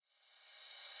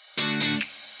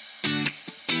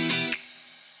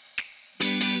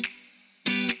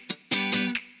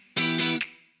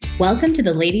Welcome to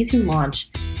the Ladies Who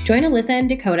Launch. Join Alyssa and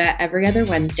Dakota every other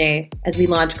Wednesday as we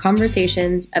launch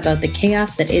conversations about the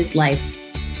chaos that is life.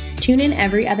 Tune in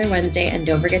every other Wednesday and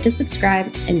don't forget to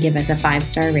subscribe and give us a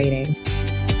 5-star rating.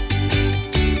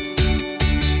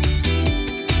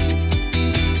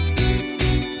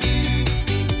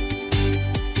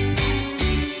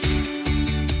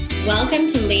 Welcome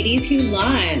to Ladies Who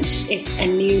Launch. It's a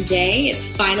new day.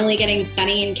 It's finally getting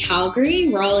sunny in Calgary.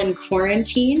 We're all in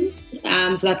quarantine,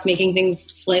 so that's making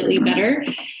things slightly better.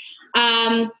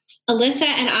 Alyssa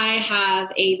and I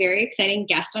have a very exciting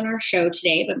guest on our show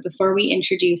today, but before we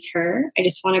introduce her, I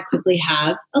just want to quickly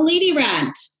have a lady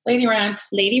rant. Lady rant.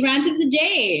 Lady rant of the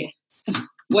day.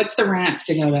 What's the rant,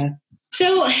 Dakota?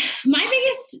 So my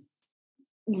biggest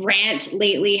rant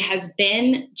lately has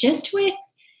been just with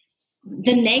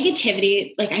the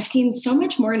negativity. Like, I've seen so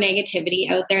much more negativity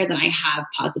out there than I have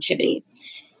positivity.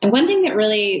 And one thing that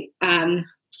really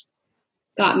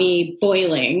got me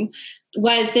boiling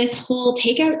was this whole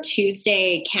Takeout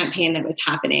Tuesday campaign that was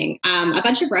happening. A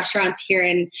bunch of restaurants here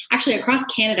and actually across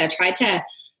Canada tried to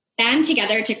band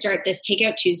together to start this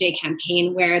Takeout Tuesday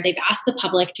campaign where they've asked the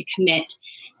public to commit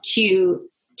to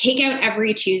takeout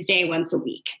every Tuesday once a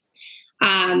week.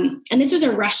 And this was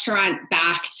a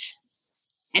restaurant-backed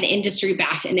and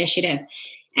industry-backed initiative.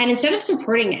 And instead of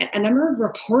supporting it, a number of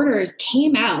reporters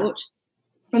came out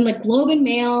from the Globe and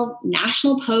Mail,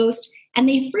 National Post, and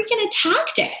they freaking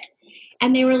attacked it.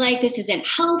 And they were like, this isn't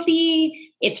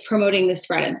healthy. It's promoting the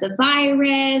spread of the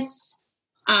virus.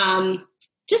 And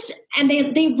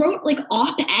they wrote like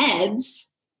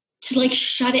op-eds to like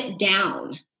shut it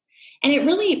down. And it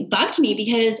really bugged me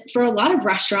because for a lot of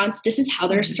restaurants, this is how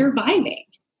they're surviving.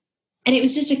 And it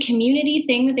was just a community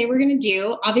thing that they were going to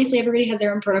do. Obviously, everybody has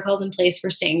their own protocols in place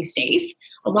for staying safe.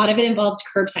 A lot of it involves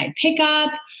curbside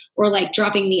pickup or like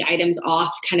dropping the items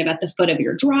off kind of at the foot of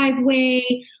your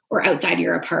driveway or outside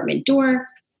your apartment door.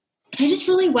 So I just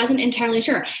really wasn't entirely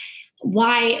sure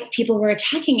why people were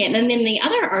attacking it. And then the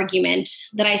other argument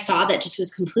that I saw that just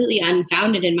was completely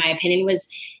unfounded, in my opinion, was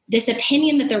this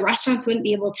opinion that the restaurants wouldn't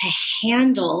be able to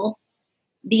handle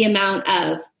the amount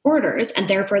of orders, and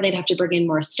therefore they'd have to bring in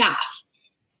more staff,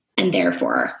 and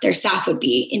therefore their staff would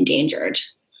be endangered,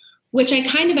 which I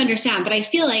kind of understand, but I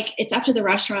feel like it's up to the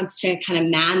restaurants to kind of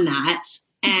man that,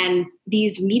 and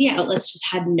these media outlets just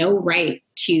had no right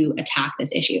to attack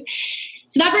this issue.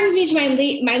 So that brings me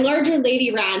to my larger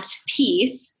lady rant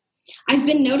piece. I've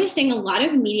been noticing a lot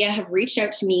of media have reached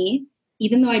out to me,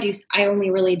 even though I only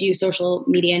really do social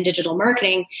media and digital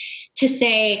marketing, to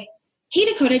say, hey,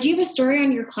 Dakota, do you have a story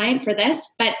on your client for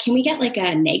this? But can we get like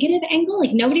a negative angle?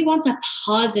 Like, nobody wants a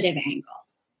positive angle.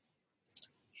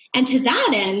 And to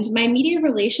that end, my media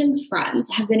relations friends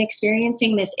have been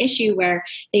experiencing this issue where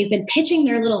they've been pitching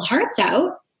their little hearts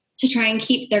out to try and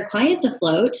keep their clients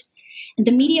afloat. And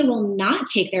the media will not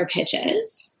take their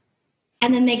pitches.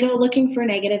 And then they go looking for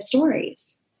negative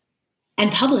stories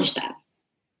and publish them.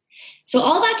 So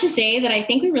all that to say that I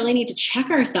think we really need to check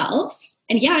ourselves.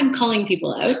 And yeah, I'm calling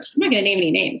people out. I'm not going to name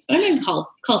any names, but I'm going to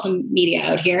call some media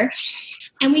out here.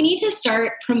 And we need to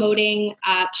start promoting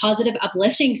positive,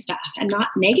 uplifting stuff and not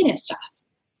negative stuff.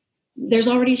 There's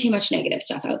already too much negative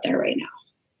stuff out there right now.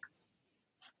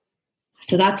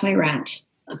 So that's my rant.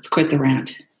 That's quite the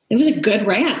rant. It was a good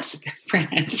rant.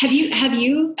 Have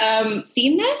you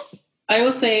seen this? I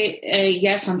will say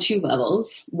yes on two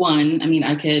levels. One, I mean,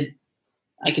 I could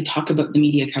talk about the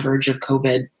media coverage of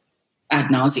COVID ad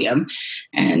nauseum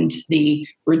and the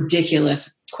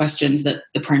ridiculous questions that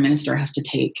the Prime Minister has to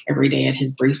take every day at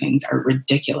his briefings are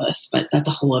ridiculous, but that's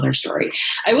a whole other story.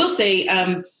 I will say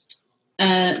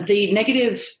the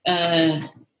negative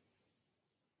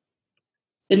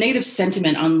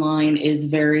sentiment online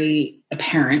is very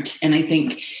apparent, and I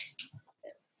think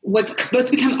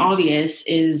what's become obvious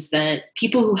is that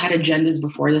people who had agendas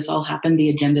before this all happened,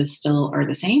 the agendas still are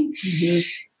the same. Mm-hmm.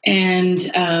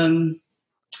 And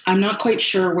I'm not quite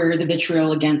sure where the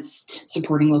vitriol against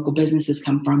supporting local businesses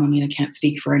come from. I mean, I can't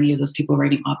speak for any of those people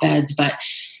writing op-eds, but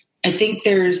I think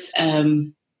there's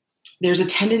a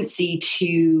tendency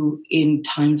to, in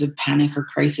times of panic or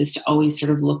crisis, to always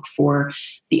sort of look for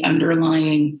the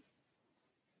underlying,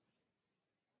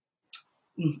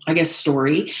 I guess,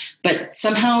 story, but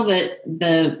somehow that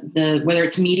the whether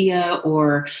it's media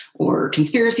or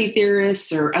conspiracy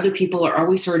theorists or other people are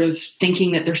always sort of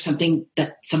thinking that there's something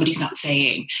that somebody's not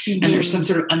saying, mm-hmm. and there's some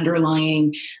sort of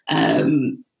underlying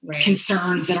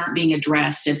concerns that aren't being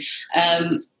addressed. And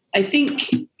I think,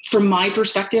 from my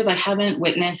perspective, I haven't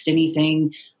witnessed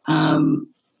anything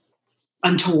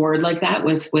untoward like that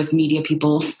with media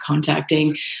people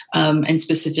contacting and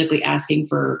specifically asking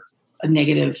for a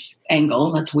negative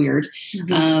angle. That's weird.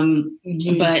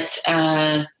 But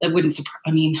that wouldn't surprise,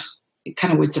 I mean, it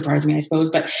kind of would surprise me, I suppose.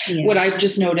 But what I've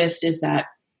just noticed is that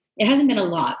it hasn't been a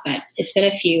lot, but it's been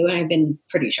a few, and I've been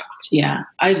pretty shocked. Yeah.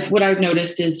 What I've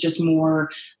noticed is just more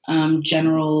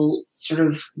general sort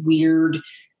of weird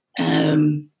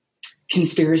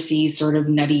conspiracy, sort of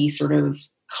nutty sort of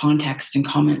context and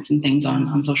comments and things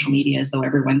on social media, as though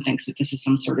everyone thinks that this is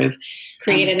some sort of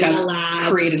created in a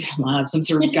lab, some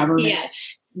sort of government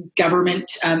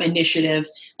government initiative.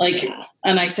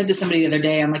 And I said to somebody the other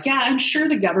day, I'm like, yeah, I'm sure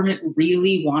the government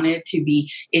really wanted to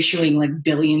be issuing like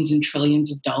billions and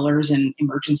trillions of dollars in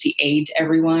emergency aid to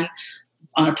everyone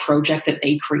on a project that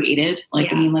they created.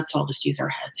 I mean, let's all just use our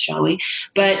heads, shall we?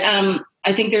 But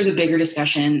I think there's a bigger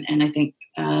discussion, and I think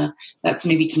that's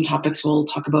maybe some topics we'll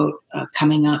talk about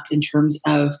coming up in terms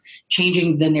of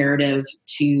changing the narrative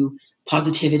to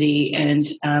positivity and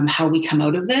how we come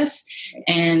out of this.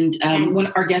 And when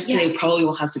our guest today probably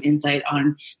will have some insight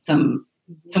on some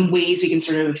ways we can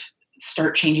sort of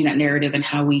start changing that narrative and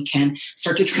how we can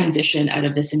start to transition out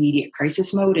of this immediate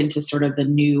crisis mode into sort of the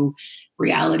new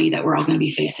reality that we're all going to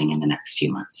be facing in the next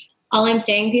few months. All I'm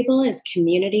saying, people, is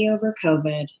community over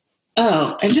COVID.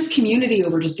 Oh, and just community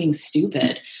over just being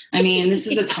stupid. I mean, this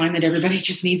is a time that everybody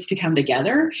just needs to come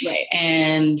together, right?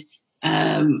 And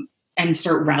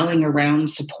start rallying around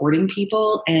supporting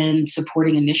people and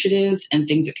supporting initiatives and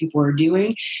things that people are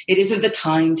doing. It isn't the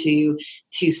time to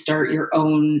start your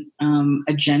own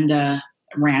agenda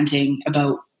ranting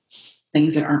about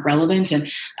things that aren't relevant.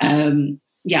 And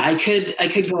I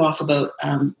could go off about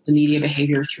the media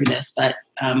behavior through this, but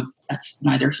that's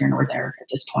neither here nor there at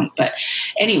this point. But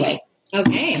anyway,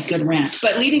 okay, good rant.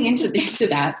 But leading into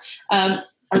that,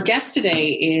 our guest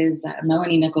today is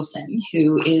Melanie Nicholson,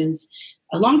 who is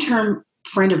a long-term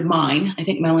friend of mine. I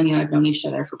think Melanie and I have known each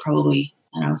other for probably,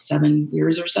 7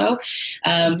 years or so.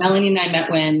 Melanie and I met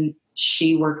when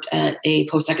she worked at a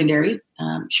post-secondary.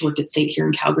 She worked at SAIT here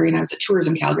in Calgary, and I was at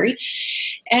Tourism Calgary.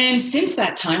 And since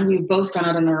that time, we've both gone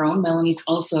out on our own. Melanie's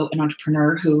also an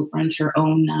entrepreneur who runs her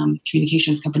own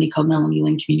communications company called Melanie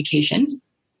Lynn Communications.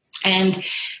 And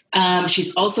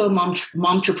she's also a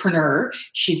momtrepreneur.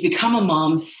 She's become a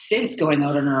mom since going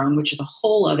out on her own, which is a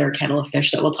whole other kettle of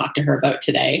fish that we'll talk to her about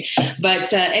today.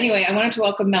 But anyway, I wanted to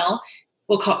welcome Mel.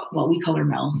 We call her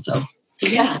Mel. So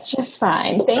yeah. That's just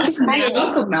fine. Thank you for having me.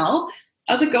 Welcome, Mel.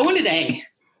 How's it going today?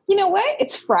 You know what?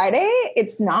 It's Friday.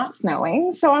 It's not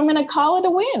snowing, so I'm going to call it a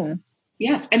win.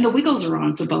 Yes, and the Wiggles are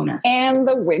on, so bonus. And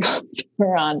the Wiggles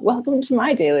are on. Welcome to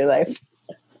my daily life.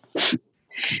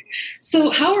 So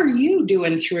how are you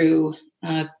doing through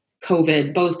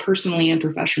COVID, both personally and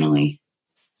professionally?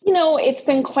 It's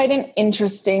been quite an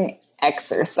interesting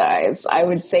exercise. I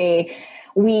would say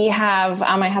we have,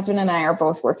 my husband and I are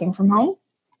both working from home.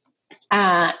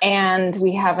 And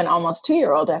we have an almost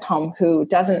 2-year-old at home who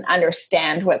doesn't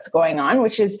understand what's going on,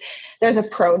 there's a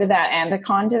pro to that and a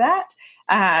con to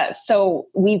that. So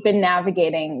we've been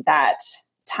navigating that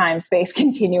time-space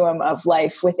continuum of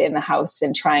life within the house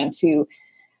and trying to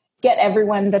get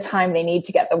everyone the time they need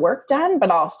to get the work done, but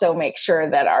also make sure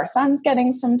that our son's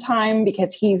getting some time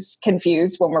because he's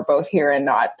confused when we're both here and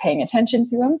not paying attention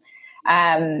to him.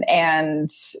 And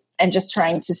just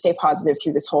trying to stay positive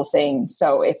through this whole thing.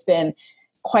 So it's been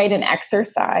quite an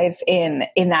exercise in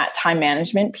that time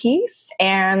management piece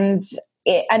and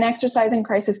an exercise in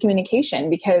crisis communication,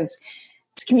 because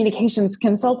it's communications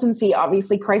consultancy.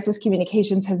 Obviously, crisis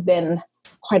communications has been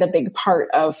quite a big part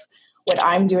of what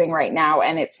I'm doing right now.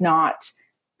 And it's not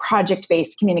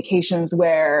project-based communications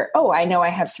where, I know I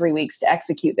have 3 weeks to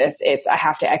execute this. It's, I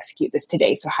have to execute this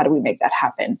today. So how do we make that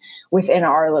happen within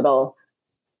our little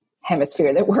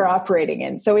hemisphere that we're operating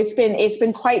in? So it's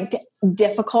been quite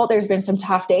difficult. There's been some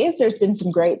tough days. There's been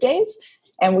some great days.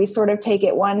 And we sort of take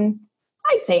it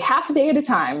I'd say half a day at a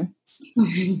time.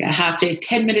 Yeah, half days,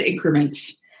 10-minute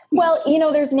increments. Well,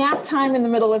 there's nap time in the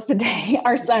middle of the day.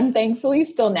 Our son thankfully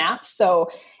still naps. So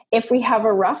if we have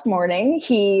a rough morning,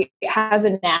 he has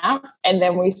a nap and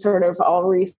then we sort of all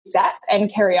reset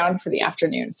and carry on for the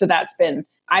afternoon. So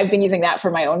I've been using that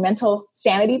for my own mental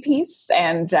sanity piece.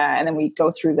 And then we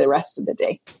go through the rest of the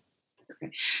day.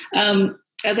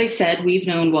 As I said,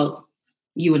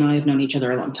 you and I have known each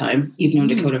other a long time. You've known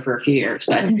Dakota for a few years,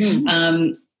 but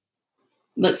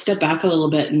let's step back a little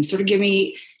bit and sort of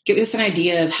give us an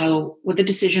idea of what the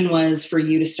decision was for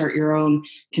you to start your own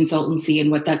consultancy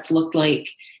and what that's looked like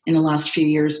in the last few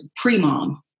years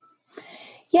pre-mom.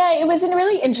 Yeah, it was a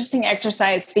really interesting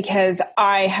exercise because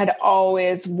I had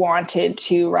always wanted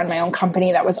to run my own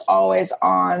company that was always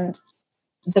on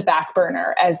the back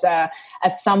burner as at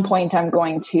some point I'm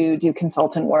going to do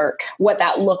consultant work. What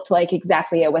that looked like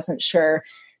exactly, I wasn't sure.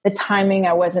 The timing,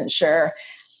 I wasn't sure.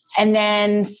 And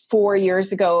then 4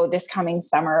 years ago, this coming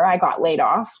summer, I got laid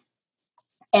off.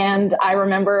 And I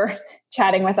remember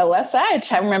chatting with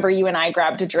Alyssa. I remember you and I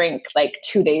grabbed a drink like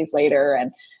 2 days later.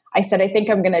 And I said, I think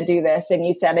I'm going to do this. And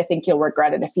you said, I think you'll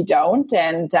regret it if you don't.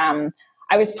 And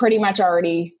I was pretty much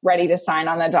already ready to sign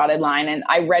on the dotted line. And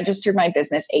I registered my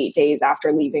business 8 days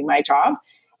after leaving my job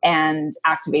and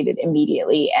activated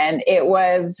immediately. And it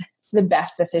was the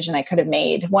best decision I could have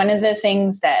made. One of the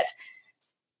things that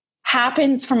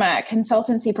happens from a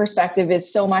consultancy perspective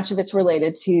is so much of it's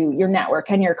related to your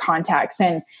network and your contacts.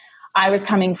 And I was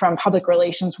coming from public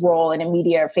relations role and a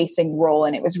media facing role.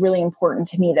 And it was really important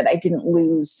to me that I didn't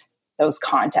lose those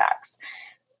contacts.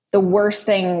 The worst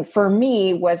thing for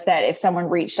me was that if someone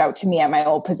reached out to me at my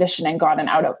old position and got an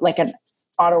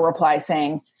auto reply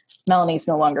saying, Melanie's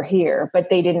no longer here, but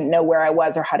they didn't know where I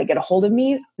was or how to get a hold of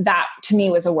me, that to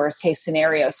me was a worst case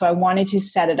scenario. So I wanted to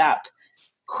set it up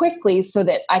quickly so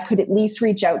that I could at least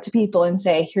reach out to people and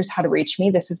say, here's how to reach me.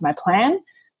 This is my plan.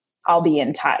 I'll be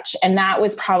in touch. And that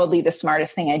was probably the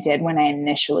smartest thing I did when I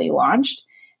initially launched.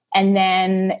 And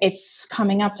then it's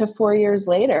coming up to 4 years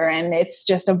later, and it's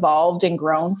just evolved and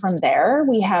grown from there.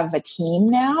 We have a team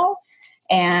now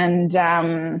and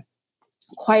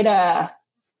quite a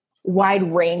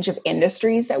wide range of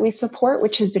industries that we support,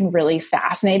 which has been really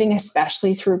fascinating,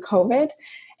 especially through COVID.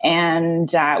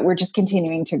 And we're just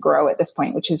continuing to grow at this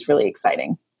point, which is really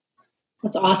exciting.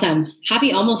 That's awesome.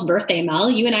 Happy almost birthday, Mel.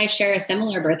 You and I share a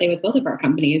similar birthday with both of our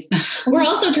companies. We're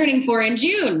also turning 4 in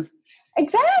June.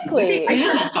 Exactly. I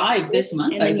turned 5 this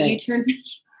month. And then you turn,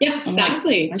 yeah,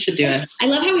 exactly. Like, I should do it. I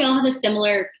love how we all have a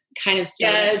similar kind of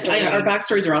story. Yes, our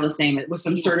backstories are all the same. It was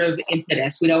some sort of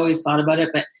impetus. We'd always thought about it,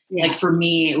 but like for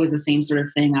me, it was the same sort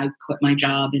of thing. I quit my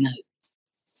job in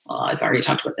I've already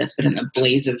talked about this, but in a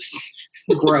blaze of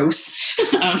gross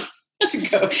to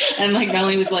go. And like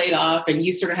Melanie was laid off and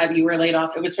you were laid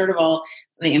off. It was sort of all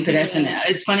the impetus. And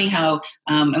it's funny how,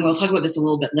 and we'll talk about this a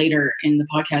little bit later in the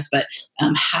podcast, but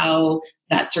how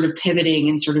that sort of pivoting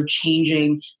and sort of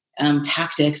changing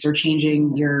tactics or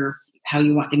changing how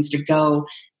you want things to go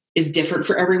is different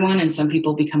for everyone. And some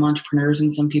people become entrepreneurs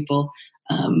and some people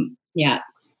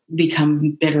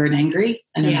become bitter and angry.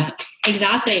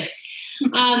 Exactly.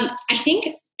 I think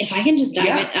if I can just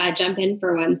jump in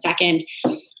for 1 second.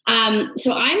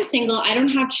 So I'm single. I don't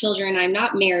have children. I'm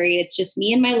not married. It's just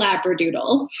me and my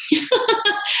Labradoodle.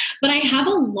 But I have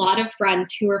a lot of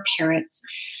friends who are parents.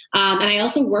 And I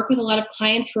also work with a lot of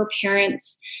clients who are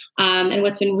parents. And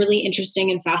what's been really interesting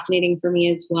and fascinating for me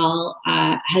as well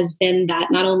has been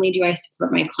that not only do I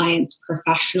support my clients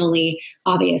professionally,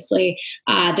 obviously,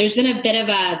 there's been a bit of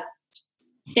a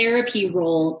therapy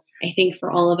role, I think, for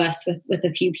all of us with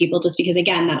a few people, just because,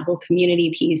 again, that whole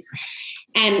community piece.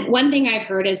 And one thing I've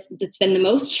heard that's been the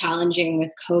most challenging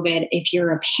with COVID, if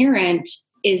you're a parent,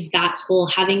 is that whole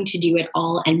having to do it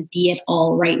all and be it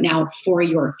all right now for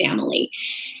your family.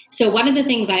 So one of the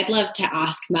things I'd love to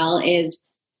ask Mel is,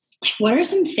 what are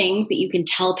some things that you can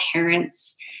tell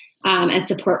parents and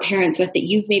support parents with that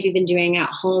you've maybe been doing at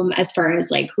home as far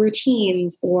as like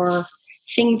routines or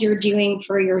things you're doing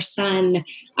for your son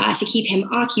to keep him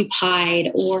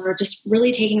occupied, or just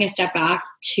really taking a step back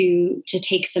to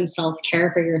take some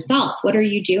self-care for yourself? What are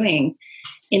you doing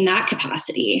in that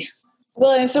capacity?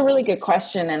 Well, it's a really good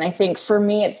question. And I think for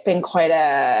me, it's been quite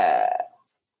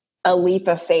a leap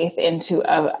of faith into,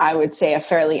 I would say, a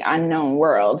fairly unknown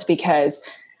world, because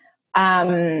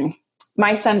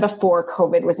my son before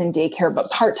COVID was in daycare, but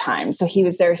part-time. So he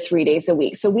was there 3 days a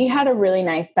week. So we had a really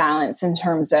nice balance in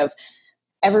terms of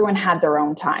everyone had their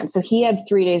own time. So he had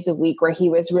 3 days a week where he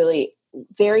was really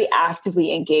very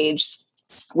actively engaged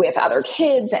with other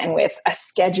kids and with a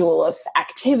schedule of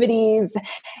activities.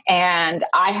 And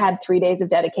I had 3 days of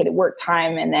dedicated work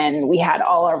time. And then we had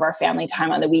all of our family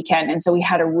time on the weekend. And so we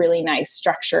had a really nice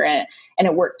structure and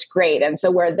it worked great. And so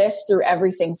where this threw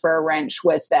everything for a wrench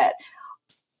was that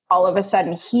all of a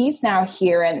sudden he's now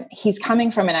here and he's coming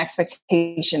from an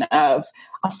expectation of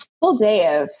a full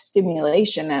day of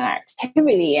stimulation and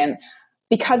activity. And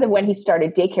because of when he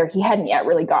started daycare, he hadn't yet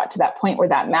really got to that point where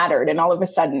that mattered. And all of a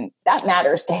sudden that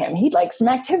matters to him. He'd like some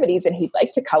activities and he'd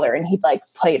like to color and he'd like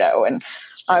Play-Doh. And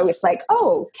I was like,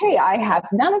 oh, okay, I have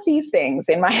none of these things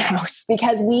in my house,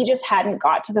 because we just hadn't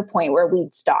got to the point where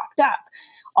we'd stocked up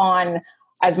on,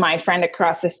 as my friend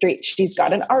across the street, she's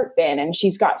got an art bin and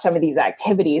she's got some of these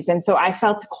activities. And so I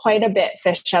felt quite a bit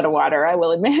fish out of water, I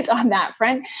will admit, on that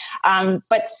front.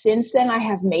 But since then I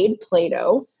have made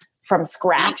Play-Doh from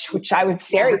scratch, which I was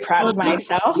very proud of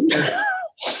myself.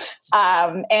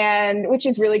 and which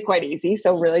is really quite easy.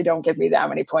 So really don't give me that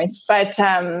many points. But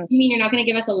you mean you're not going to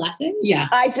give us a lesson? Yeah.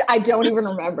 I don't even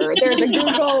remember. There's a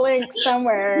Google link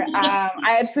somewhere.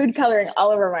 I had food coloring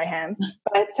all over my hands.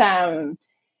 But,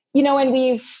 you know, and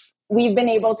we've been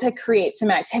able to create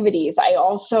some activities.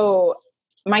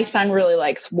 My son really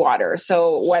likes water.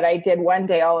 So what I did one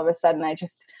day, all of a sudden, I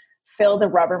just filled a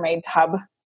Rubbermaid tub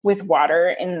with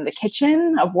water in the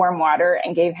kitchen of warm water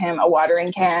and gave him a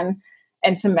watering can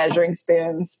and some measuring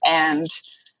spoons and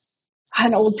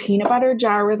an old peanut butter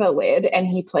jar with a lid. And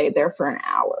he played there for an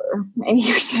hour and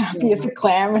he was happy as a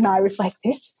clam. And I was like,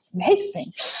 this is amazing.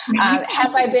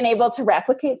 Have I been able to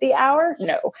replicate the hour?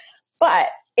 No, but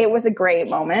it was a great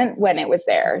moment when it was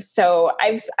there. So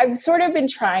I've sort of been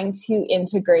trying to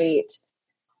integrate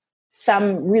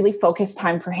some really focused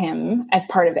time for him as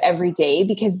part of every day,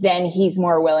 because then he's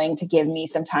more willing to give me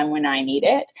some time when I need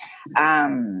it.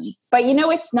 But you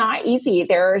know, it's not easy.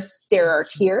 There are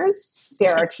tears.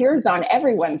 There are tears on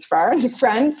everyone's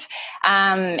front.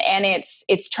 And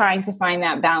it's trying to find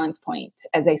that balance point,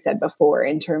 as I said before,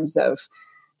 in terms of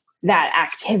that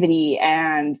activity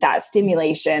and that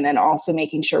stimulation, and also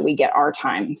making sure we get our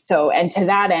time. So, and to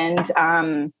that end,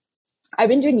 I've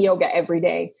been doing yoga every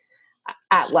day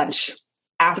at lunch.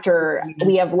 After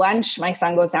we have lunch, my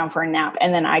son goes down for a nap,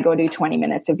 and then I go do 20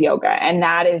 minutes of yoga. And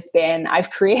that has been, I've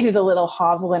created a little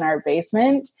hovel in our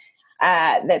basement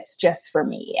that's just for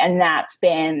me. And that's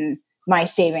been my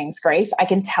savings grace. I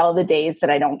can tell the days that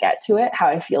I don't get to it, how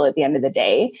I feel at the end of the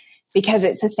day, because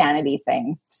it's a sanity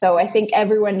thing. So I think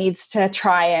everyone needs to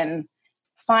try and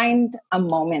find a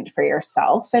moment for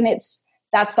yourself. And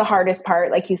that's the hardest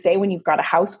part. Like you say, when you've got a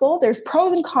house full, there's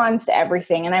pros and cons to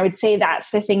everything. And I would say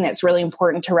that's the thing that's really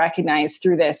important to recognize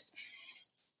through this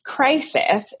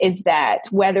crisis, is that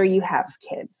whether you have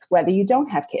kids, whether you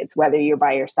don't have kids, whether you're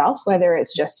by yourself, whether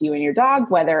it's just you and your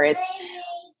dog, whether it's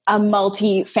a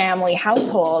multi-family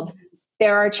household,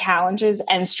 there are challenges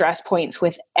and stress points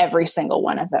with every single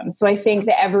one of them. So I think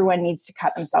that everyone needs to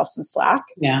cut themselves some slack.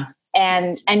 Yeah.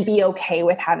 And be okay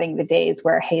with having the days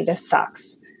where, hey, this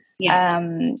sucks. Yeah.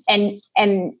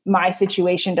 And my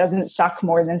situation doesn't suck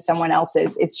more than someone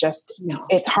else's. It's just,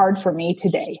 It's hard for me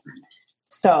today.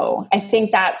 So I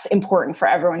think that's important for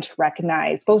everyone to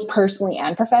recognize, both personally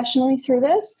and professionally through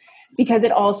this, because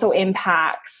it also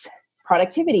impacts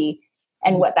productivity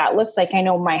and what that looks like. I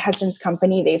know my husband's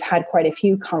company, they've had quite a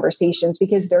few conversations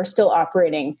because they're still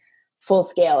operating full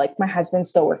scale. Like my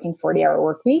husband's still working 40-hour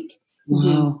work week.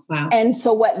 Wow. Wow. And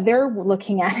so what they're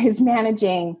looking at is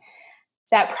managing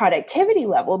that productivity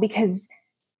level, because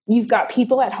you've got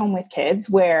people at home with kids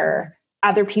where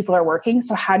other people are working.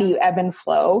 So how do you ebb and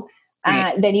flow?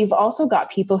 Right. Then you've also got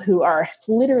people who are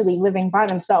literally living by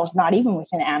themselves, not even with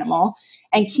an animal,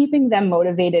 and keeping them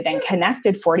motivated and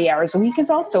connected 40 hours a week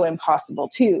is also impossible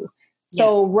too.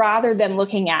 So rather than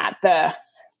looking at the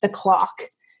clock,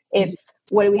 it's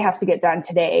what do we have to get done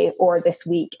today or this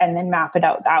week, and then map it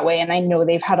out that way. And I know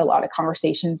they've had a lot of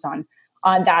conversations on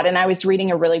that. And I was reading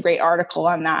a really great article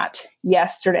on that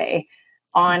yesterday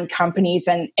on companies,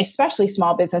 and especially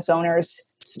small business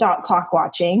owners, stop clock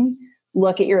watching,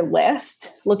 look at your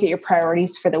list, look at your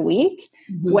priorities for the week,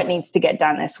 what needs to get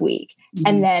done this week.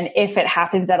 And then if it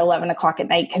happens at 11 o'clock at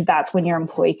night, because that's when your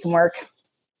employee can work,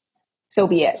 so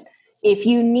be it. If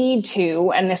you need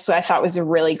to, and this I thought was a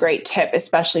really great tip,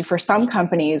 especially for some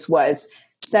companies, was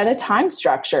set a time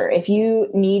structure. If you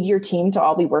need your team to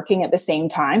all be working at the same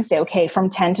time, say, okay, from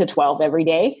 10 to 12 every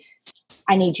day,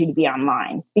 I need you to be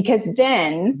online, because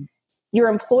then your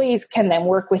employees can then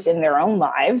work within their own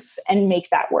lives and make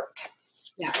that work.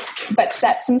 Yeah. But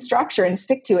set some structure and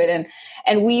stick to it.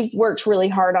 And we've worked really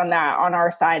hard on that on our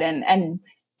side. And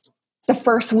the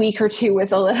first week or two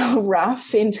was a little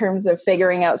rough in terms of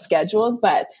figuring out schedules.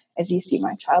 But as you see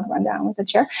my child run down with a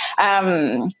chair.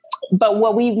 But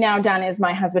what we've now done is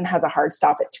my husband has a hard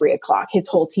stop at 3 o'clock. His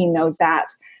whole team knows that.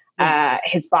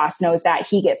 His boss knows that.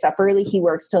 He gets up early. He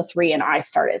works till 3, and I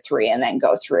start at 3 and then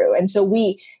go through. And so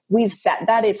we've set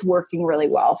that. It's working really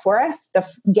well for us.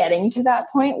 Getting to that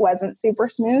point wasn't super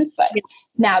smooth, but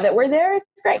now that we're there,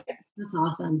 it's great. That's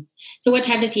awesome. So what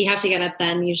time does he have to get up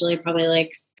then? Usually probably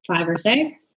like 5 or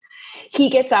 6? He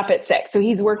gets up at 6. So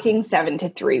he's working 7 to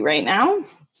 3 right now.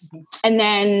 Okay. And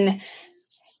then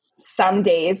some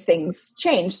days things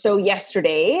change. So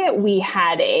yesterday we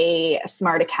had a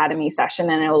Smart Academy session,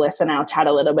 and Alyssa and I'll chat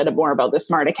a little bit more about the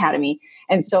Smart Academy.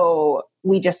 And so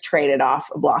we just traded off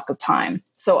a block of time.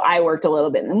 So I worked a little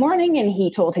bit in the morning, and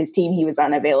he told his team he was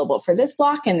unavailable for this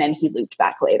block, and then he looped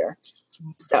back later.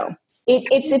 So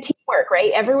it's a teamwork,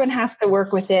 right? Everyone has to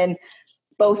work within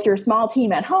both your small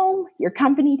team at home, your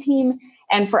company team,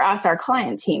 and for us, our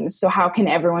client teams. So how can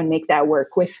everyone make that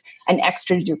work with an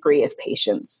extra degree of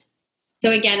patience?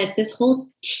 So again, it's this whole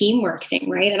teamwork thing,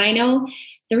 right? And I know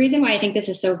the reason why I think this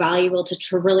is so valuable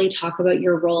to really talk about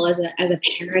your role as a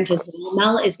parent as well,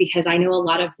 Mel, is because I know a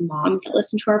lot of moms that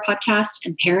listen to our podcast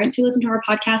and parents who listen to our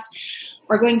podcast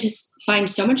are going to find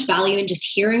so much value in just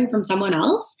hearing from someone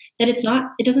else that it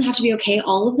doesn't have to be okay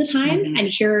all of the time. Mm-hmm. And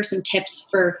here are some tips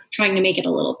for trying to make it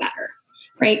a little better,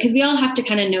 right? Because we all have to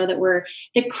kind of know that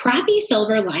the crappy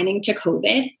silver lining to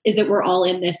COVID is that we're all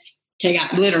in this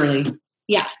together. Literally.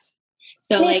 Yeah.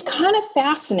 So it's kind of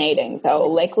fascinating though.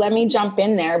 Like, let me jump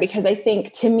in there because I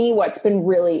think to me, what's been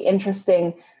really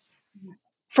interesting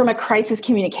from a crisis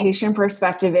communication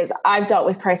perspective is I've dealt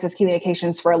with crisis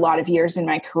communications for a lot of years in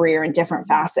my career in different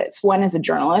facets. One as a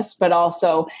journalist, but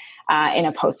also in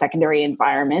a post-secondary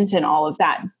environment and all of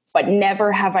that. But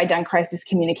never have I done crisis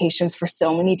communications for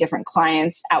so many different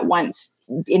clients at once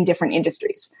in different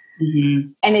industries.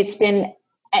 Mm-hmm. And it's been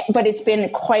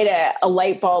quite a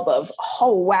light bulb of,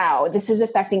 oh, wow, this is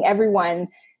affecting everyone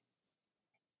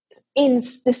in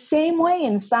the same way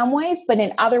in some ways, but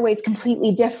in other ways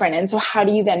completely different. And so how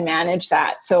do you then manage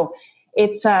that? So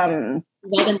it's everyone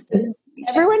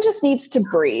just needs to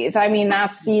breathe. I mean,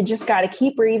 you just got to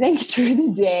keep breathing through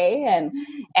the day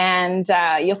and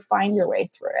you'll find your way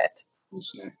through it.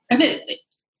 Sure.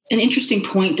 An interesting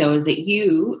point though, is that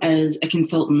you as a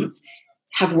consultant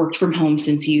have worked from home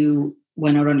since you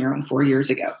went out on your own 4 years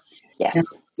ago. Yes. Now,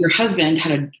 your husband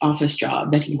had an office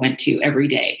job that he went to every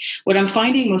day. What I'm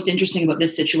finding most interesting about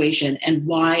this situation and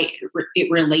why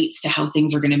it relates to how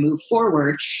things are going to move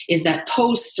forward is that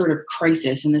post sort of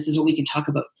crisis, and this is what we can talk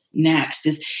about next,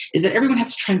 is that everyone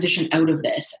has to transition out of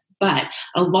this. But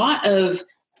a lot of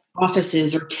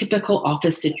offices or typical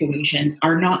office situations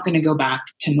are not going to go back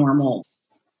to normal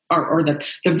or the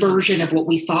version of what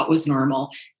we thought was normal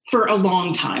for a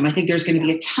long time. I think there's going to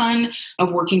be a ton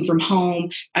of working from home,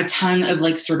 a ton of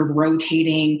like sort of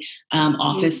rotating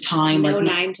office time. No like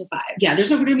 9 to 5. Yeah, there's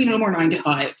going to be no more 9 to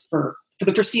 5 for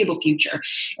the foreseeable future.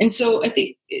 And so I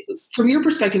think from your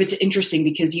perspective, it's interesting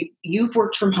because you've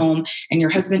worked from home and your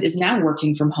husband is now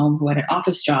working from home who had an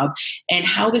office job, and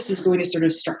how this is going to sort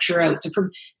of structure out. So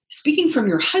speaking from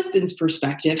your husband's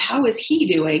perspective, how is he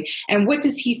doing and what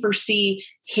does he foresee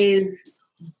his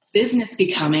business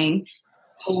becoming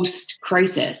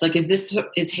post-crisis? Like,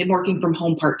 is him working from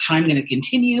home part-time going to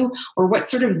continue, or what's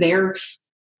sort of their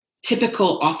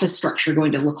typical office structure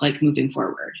going to look like moving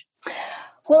forward?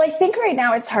 Well, I think right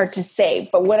now it's hard to say,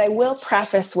 but what I will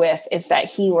preface with is that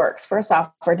he works for a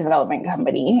software development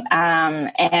company,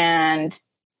 and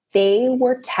they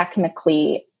were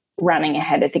technically running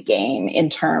ahead of the game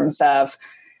in terms of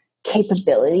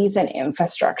capabilities and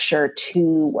infrastructure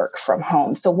to work from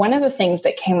home. So one of the things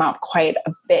that came up quite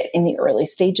a bit in the early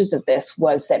stages of this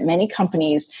was that many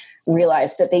companies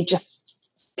realized that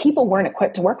people weren't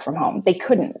equipped to work from home. They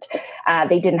couldn't.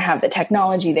 They didn't have the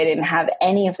technology. They didn't have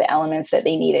any of the elements that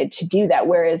they needed to do that.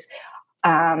 Whereas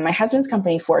my husband's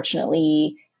company,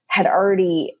 fortunately, had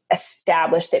already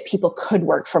established that people could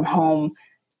work from home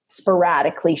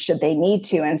sporadically should they need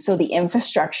to. And so the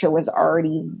infrastructure was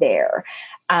already there.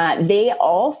 They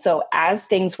also, as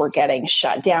things were getting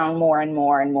shut down more and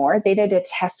more and more, they did a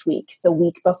test week the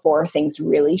week before things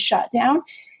really shut down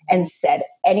and said,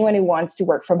 anyone who wants to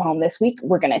work from home this week,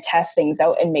 we're going to test things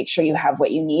out and make sure you have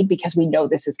what you need because we know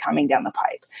this is coming down the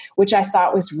pipe, which I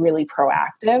thought was really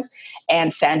proactive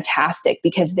and fantastic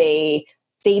because they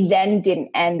then didn't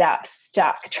end up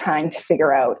stuck trying to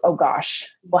figure out, oh gosh,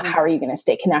 well, how are you going to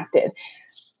stay connected?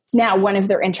 Now, one of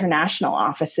their international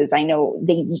offices, I know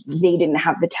they didn't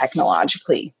have the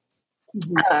technologically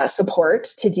support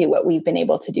to do what we've been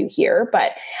able to do here.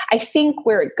 But I think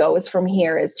where it goes from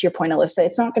here is, to your point, Alyssa,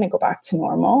 it's not going to go back to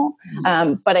normal.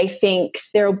 But I think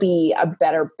there'll be a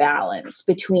better balance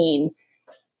between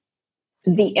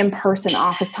the in-person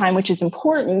office time, which is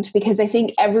important because I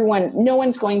think no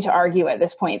one's going to argue at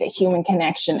this point that human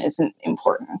connection isn't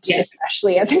important,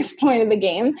 especially at this point of the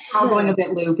game. We're all going a bit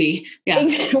loopy. Yeah.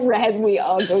 As we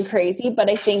all go crazy.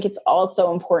 But I think it's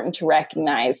also important to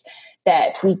recognize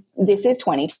that this is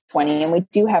 2020 and we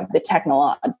do have the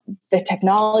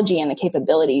technology and the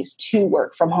capabilities to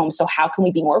work from home. So how can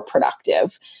we be more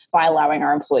productive by allowing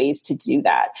our employees to do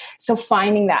that? So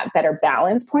finding that better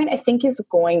balance point, I think, is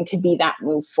going to be that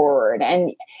move forward.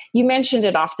 And you mentioned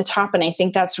it off the top, and I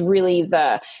think that's really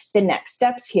the next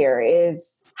steps here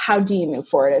is how do you move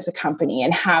forward as a company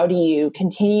and how do you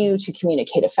continue to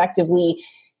communicate effectively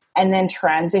and then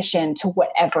transition to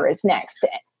whatever is next.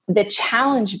 The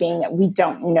challenge being that we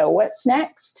don't know what's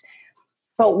next.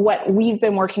 But what we've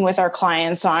been working with our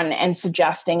clients on and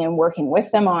suggesting and working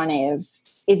with them on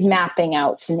is mapping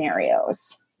out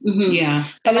scenarios. Mm-hmm. Yeah.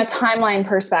 From a timeline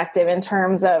perspective, in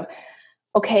terms of,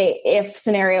 okay, if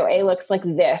scenario A looks like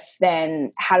this,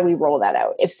 then how do we roll that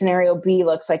out? If scenario B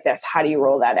looks like this, how do you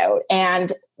roll that out?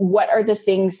 And what are the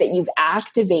things that you've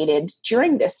activated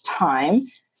during this time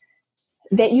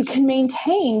that you can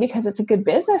maintain because it's a good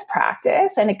business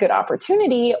practice and a good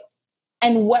opportunity,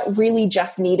 and what really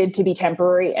just needed to be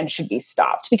temporary and should be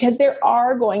stopped? Because there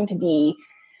are going to be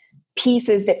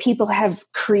pieces that people have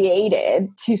created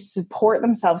to support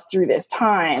themselves through this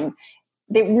time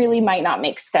that really might not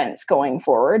make sense going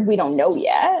forward. We don't know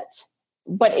yet,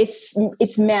 but it's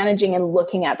managing and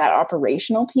looking at that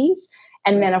operational piece.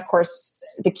 And then, of course,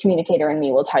 the communicator in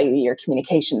me will tell you your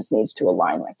communications needs to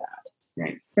align with that.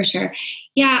 Right, for sure.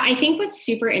 Yeah, I think what's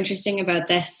super interesting about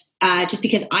this, just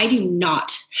because I do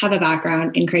not have a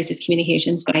background in crisis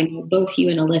communications, but I know both you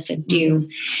and Alyssa do,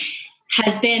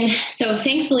 has been, so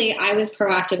thankfully I was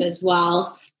proactive as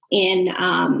well in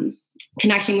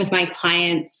connecting with my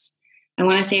clients. I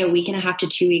want to say a week and a half to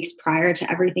 2 weeks prior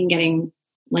to everything getting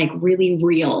like really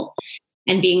real,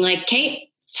 and being like, Kate,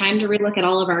 it's time to relook at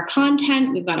all of our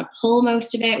content. We've got to pull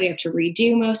most of it. We have to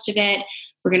redo most of it.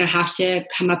 We're going to have to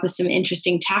come up with some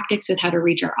interesting tactics with how to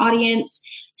reach our audience.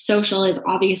 Social is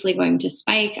obviously going to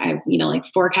spike. Like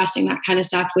forecasting that kind of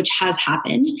stuff, which has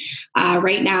happened.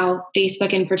 Right now,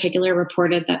 Facebook in particular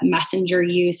reported that messenger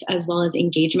use as well as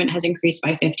engagement has increased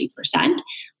by 50%.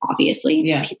 Obviously,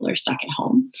 people are stuck at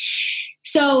home.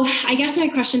 So I guess my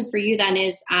question for you then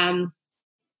is,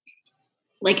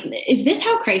 is this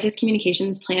how crisis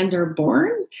communications plans are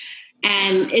born?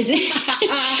 And is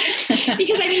it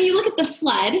because you look at the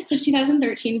flood, the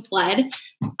 2013 flood,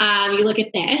 you look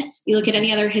at this, you look at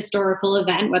any other historical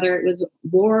event, whether it was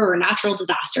war or natural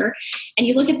disaster, and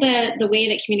you look at the way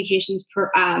that communications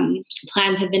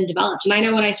plans have been developed. And I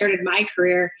know when I started my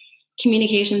career,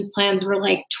 communications plans were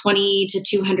like 20 to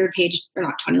 200 page, or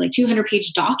not 20, like 200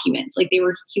 page documents. Like they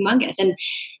were humongous, and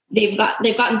they've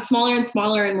gotten smaller and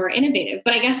smaller and more innovative.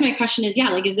 But I guess my question is,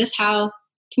 is this how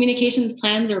communications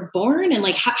plans are born? And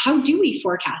how do we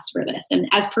forecast for this? And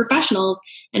as professionals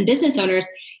and business owners,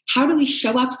 how do we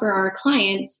show up for our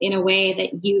clients in a way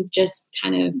that you've just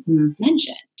kind of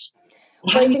mentioned?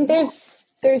 Well, I think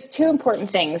there's two important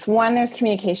things. One, there's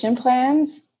communication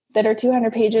plans that are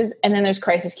 200 pages, and then there's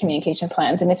crisis communication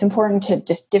plans. And it's important to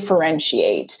just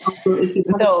differentiate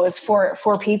those for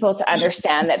people to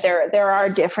understand that there are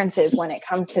differences when it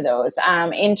comes to those.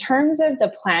 In terms of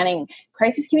the planning,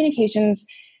 crisis communications,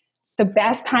 the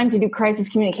best time to do crisis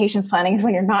communications planning is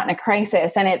when you're not in a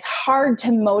crisis, and it's hard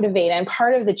to motivate. And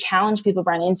part of the challenge people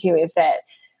run into is that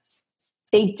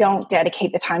they don't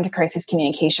dedicate the time to crisis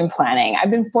communication planning. I've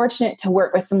been fortunate to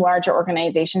work with some larger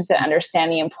organizations that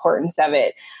understand the importance of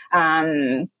it.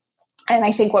 And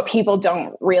I think what people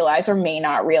don't realize or may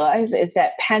not realize is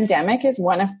that pandemic is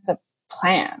one of the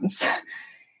plans.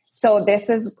 So this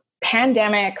is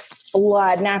pandemic,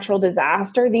 flood, natural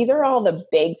disaster. These are all the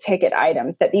big ticket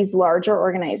items that these larger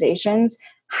organizations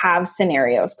have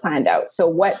scenarios planned out. So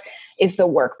what is the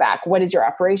work back? What does your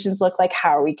operations look like? How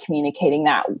are we communicating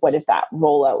that? What does that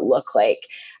rollout look like?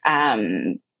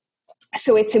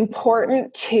 So it's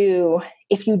important to,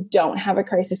 if you don't have a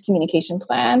crisis communication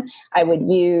plan, I would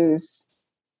use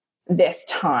this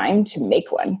time to make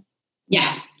one.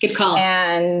 Yes, good call.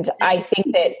 And I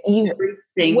think that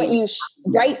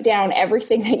write down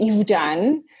everything that you've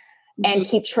done and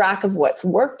keep track of what's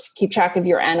worked, keep track of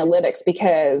your analytics,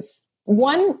 because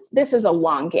one, this is a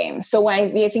long game. So I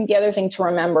think the other thing to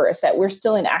remember is that we're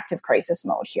still in active crisis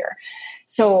mode here.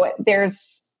 So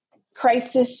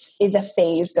crisis is a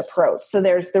phased approach. So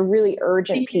there's the really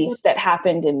urgent piece that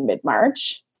happened in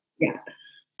mid-March. Yeah.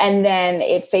 And then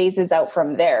it phases out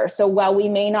from there. So while we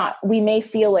may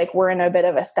feel like we're in a bit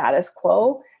of a status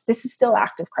quo, this is still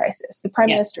active crisis. The Prime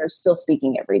Minister is still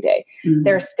speaking every day. Mm-hmm.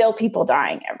 There are still people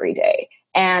dying every day,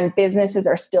 and businesses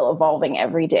are still evolving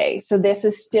every day. So this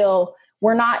is still,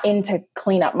 we're not into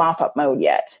cleanup, mop up mode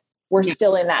yet. We're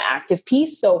still in that active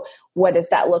piece. So what does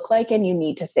that look like? And you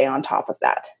need to stay on top of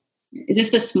that. Is this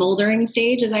the smoldering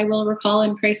stage, as I will recall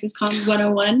in Crisis Comms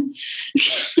 101?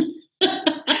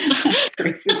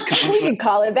 We could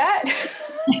call it that.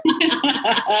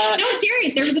 No,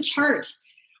 serious. There was a chart.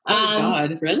 Oh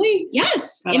God, really?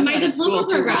 Yes, in my diploma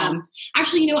program.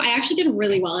 Actually, I actually did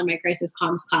really well in my crisis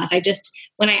comms class.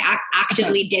 When I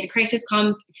actively did crisis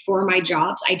comms for my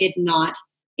jobs, I did not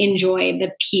enjoy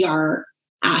the PR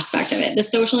aspect of it. The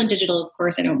social and digital, of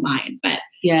course, I don't mind, but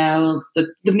yeah, well,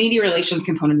 the media relations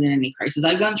component in any crisis,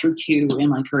 I've gone through two in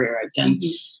my career. I've done.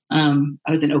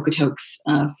 I was in Okotoks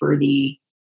for the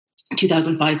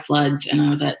 2005 floods, and I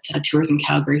was at Tours in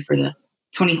Calgary for the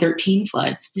 2013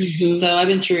 floods. Mm-hmm. So I've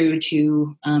been through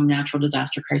two natural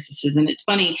disaster crises. And it's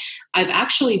funny, I've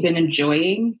actually been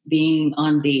enjoying being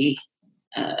on the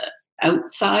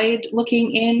outside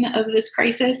looking in of this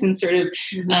crisis and sort of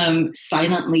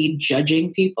silently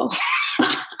judging people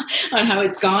on how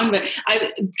it's gone. But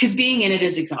because being in it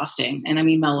is exhausting. And I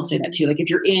mean, Mel will say that too. Like if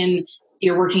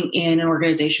you're working in an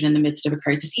organization in the midst of a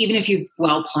crisis, even if you've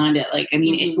well planned it. Like, I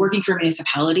mean, working for a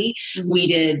municipality, we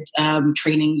did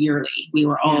training yearly. We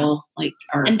were all like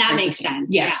and that makes sense.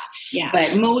 Yes. Yeah.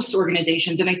 But most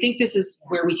organizations, and I think this is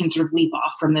where we can sort of leap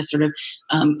off from this sort of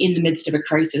in the midst of a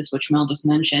crisis, which Mel just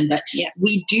mentioned, but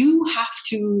we do have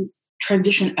to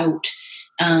transition out.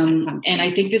 And I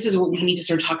think this is what we need to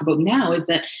sort of talk about now is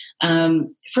that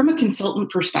from a consultant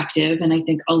perspective, and I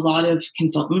think a lot of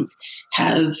consultants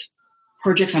have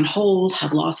projects on hold,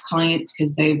 have lost clients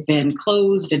because they've been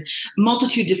closed, and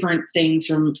multitude different things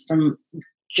from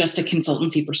just a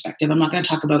consultancy perspective. I'm not going to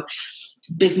talk about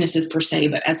businesses per se,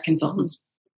 but as consultants.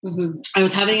 Mm-hmm. I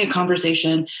was having a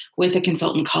conversation with a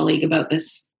consultant colleague about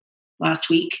this last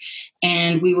week,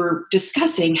 and we were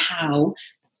discussing how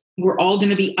we're all going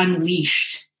to be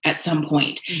unleashed at some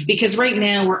point. Mm-hmm. Because right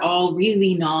now we're all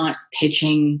really not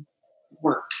pitching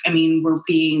work. I mean, we're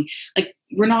being like,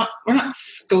 we're not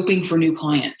scoping for new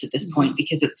clients at this point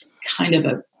because it's kind of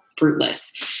a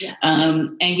fruitless,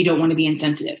 and you don't want to be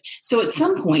insensitive. So at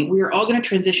some point, we are all going to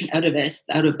transition out of this,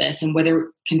 and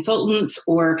whether consultants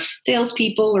or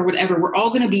salespeople or whatever, we're all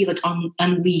going to be like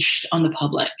unleashed on the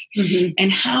public,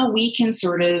 and how we can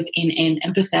sort of, in an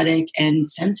empathetic and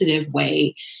sensitive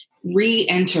way,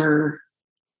 re-enter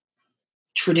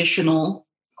traditional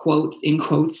quotes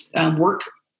work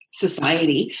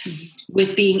society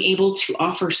with being able to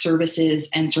offer services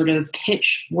and sort of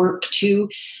pitch work to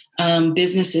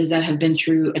businesses that have been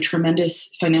through a tremendous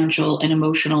financial and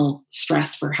emotional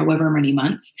stress for however many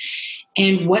months,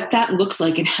 and what that looks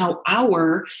like and how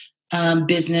our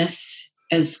business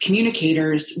as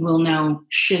communicators will now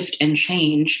shift and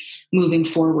change moving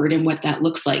forward and what that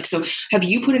looks like. So have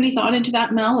you put any thought into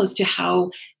that, Mel, as to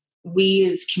how we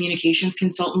as communications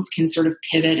consultants can sort of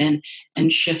pivot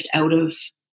and shift out of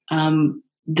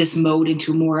this mode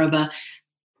into more of a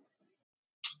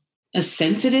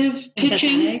sensitive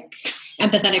pitching?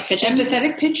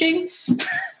 Empathetic pitching?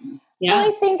 Yeah.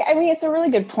 Well, I mean, it's a really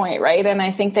good point, right? And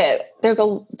I think that there's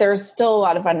still a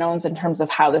lot of unknowns in terms of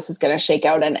how this is going to shake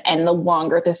out. And the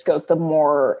longer this goes, the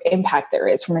more impact there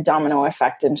is from a domino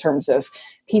effect in terms of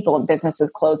people and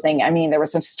businesses closing. I mean, there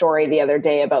was a story the other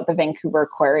day about the Vancouver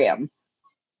Aquarium.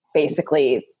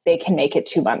 Basically, they can make it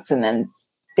 2 months and then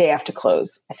they have to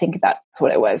close. I think that's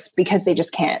what it was, because they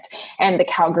just can't. And the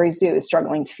Calgary Zoo is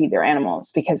struggling to feed their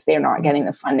animals because they're not getting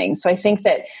the funding. So I think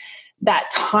that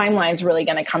timeline is really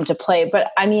going to come to play.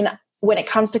 But I mean, when it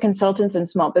comes to consultants and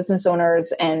small business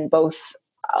owners and both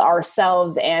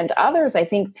ourselves and others, I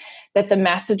think that the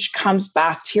message comes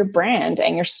back to your brand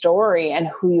and your story and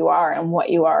who you are and what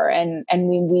you are. And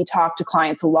we talk to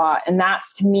clients a lot. And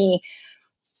that's, to me,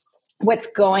 what's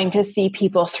going to see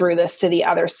people through this to the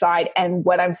other side, and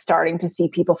what I'm starting to see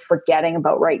people forgetting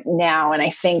about right now. And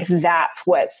I think that's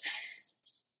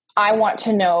I want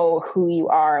to know who you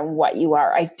are and what you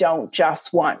are. I don't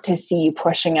just want to see you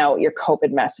pushing out your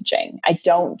COVID messaging. I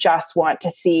don't just want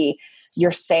to see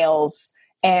your sales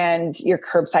and your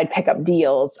curbside pickup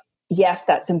deals. Yes,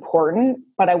 that's important,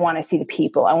 but I want to see the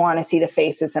people. I want to see the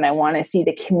faces, and I want to see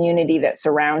the community that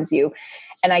surrounds you.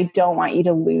 And I don't want you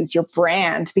to lose your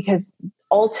brand, because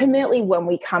ultimately when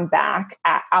we come back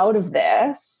out of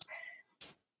this,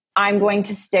 I'm going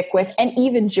to stick with, and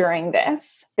even during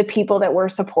this, the people that we're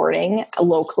supporting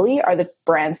locally are the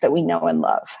brands that we know and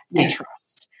love and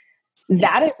trust.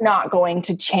 That is not going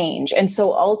to change. And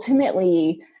so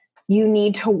ultimately, you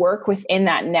need to work within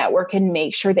that network and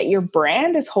make sure that your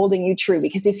brand is holding you true.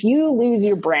 Because if you lose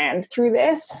your brand through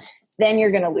this, then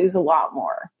you're going to lose a lot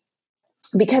more.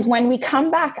 Because when we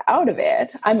come back out of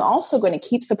it, I'm also going to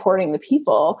keep supporting the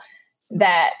people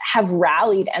that have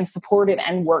rallied and supported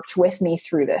and worked with me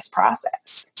through this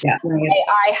process. Yeah.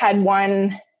 I had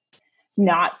one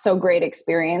not so great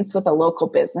experience with a local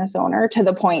business owner, to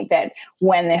the point that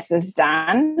when this is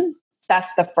done,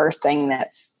 that's the first thing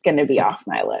that's going to be off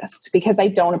my list, because I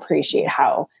don't appreciate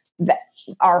how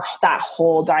that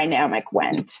whole dynamic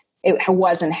went. It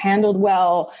wasn't handled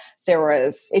well.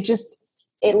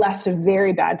 It left a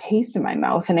very bad taste in my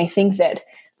mouth. And I think that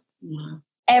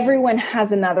everyone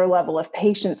has another level of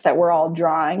patience that we're all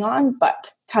drawing on,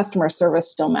 but customer service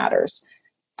still matters.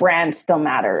 Brand still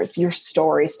matters. Your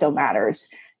story still matters.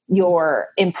 Your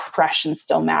impression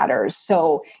still matters.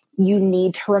 So you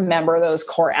need to remember those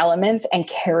core elements and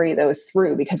carry those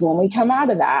through, because when we come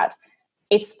out of that,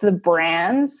 it's the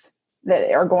brands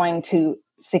that are going to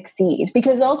succeed.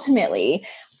 Because ultimately,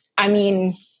 I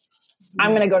mean,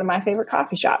 I'm going to go to my favorite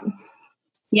coffee shop.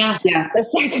 Yeah. The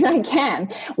second I can,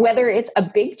 whether it's a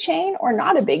big chain or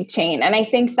not a big chain. And I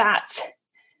think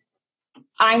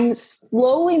I'm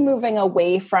slowly moving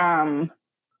away from,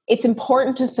 it's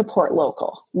important to support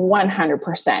local,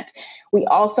 100%. We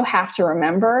also have to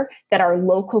remember that our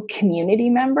local community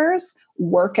members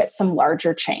work at some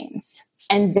larger chains,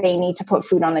 and they need to put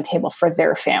food on the table for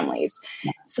their families.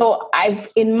 So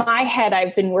in my head,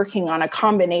 I've been working on a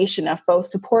combination of both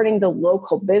supporting the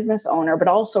local business owner, but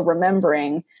also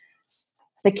remembering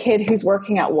the kid who's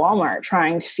working at Walmart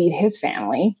trying to feed his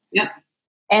family. Yep.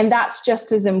 And that's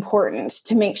just as important,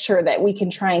 to make sure that we can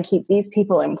try and keep these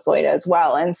people employed as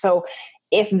well. And so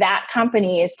if that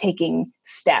company is taking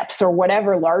steps, or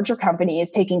whatever larger company is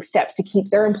taking steps to keep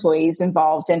their employees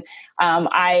involved. And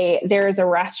there is a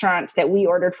restaurant that we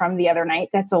ordered from the other night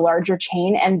that's a larger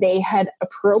chain, and they had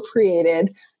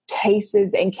appropriated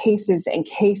cases and cases and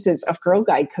cases of Girl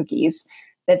Guide cookies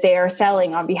that they are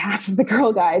selling on behalf of the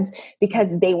Girl Guides,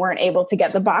 because they weren't able to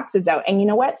get the boxes out. And you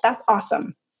know what? That's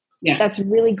awesome. Yeah. That's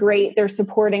really great. They're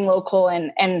supporting local,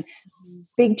 and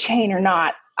big chain or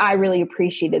not, I really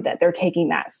appreciated that they're taking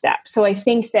that step. So I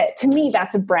think that, to me,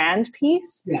 that's a brand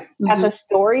piece. Yeah. That's a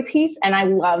story piece. And I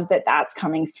love that that's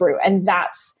coming through. And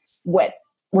that's what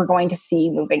we're going to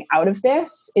see moving out of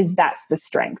this, is that's the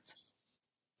strength.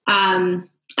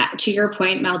 To your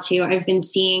point, Mel, too, I've been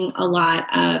seeing a lot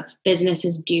of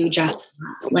businesses do just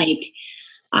that. Like,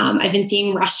 I've been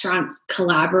seeing restaurants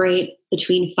collaborate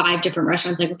between 5 different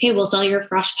restaurants. Like, okay, we'll sell your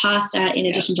fresh pasta in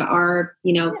addition to our,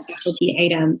 specialty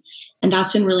item. And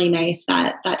that's been really nice,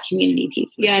 that community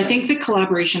piece. Yeah, I think the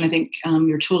collaboration,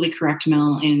 you're totally correct,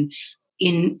 Mel,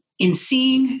 in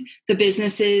seeing the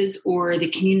businesses or the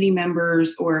community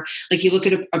members, or like you look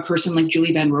at a person like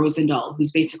Julie Van Rosendahl,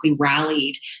 who's basically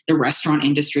rallied the restaurant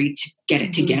industry to get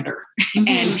it together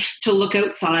and to look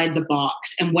outside the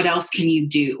box and what else can you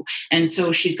do? And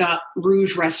so she's got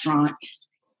Rouge Restaurants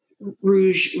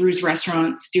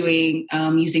doing,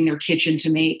 using their kitchen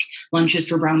to make lunches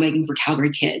for brown bagging for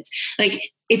Calgary kids.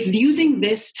 Like, it's using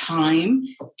this time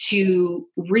to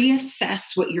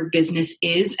reassess what your business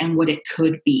is and what it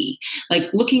could be. Like,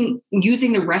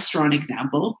 using the restaurant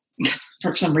example, because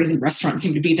for some reason restaurants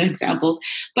seem to be the examples,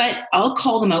 but I'll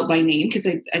call them out by name because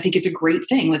I think it's a great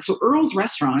thing. Like, so Earl's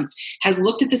Restaurants has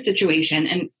looked at the situation,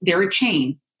 and they're a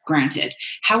chain, granted.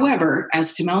 However,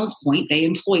 as to Mel's point, they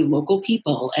employ local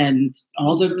people, and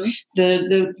all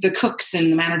the cooks and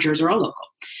the managers are all local.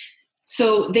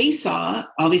 So they saw,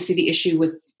 obviously, the issue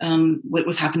with what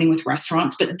was happening with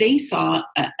restaurants, but they saw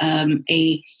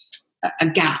a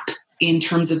gap in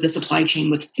terms of the supply chain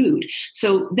with food.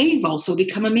 So they've also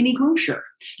become a mini grocer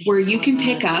where you can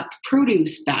pick up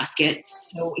produce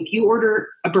baskets. So if you order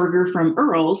a burger from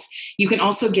Earl's, you can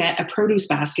also get a produce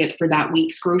basket for that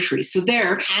week's groceries. So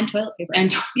and toilet paper.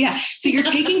 So you're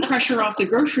taking pressure off the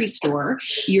grocery store.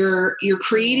 You're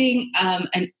creating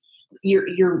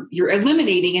you're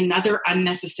eliminating another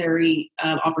unnecessary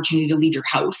opportunity to leave your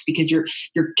house, because you're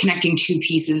connecting 2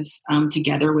 pieces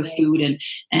together with food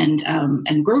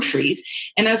and groceries.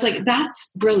 And I was like,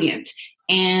 that's brilliant.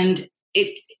 And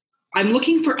I'm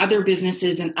looking for other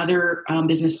businesses and other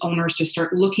business owners to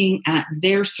start looking at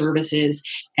their services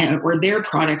or their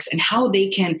products and how they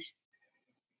can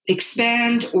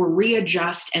expand or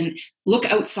readjust and look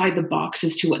outside the box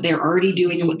as to what they're already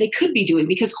doing and what they could be doing.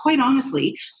 Because quite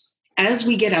honestly, as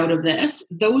we get out of this,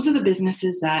 those are the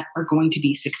businesses that are going to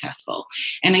be successful.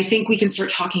 And I think we can start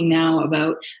talking now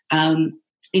about,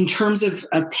 in terms of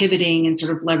pivoting and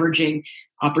sort of leveraging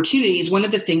opportunities. One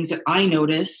of the things that I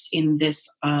noticed in this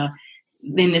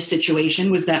situation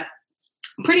was that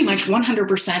pretty much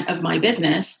 100% of my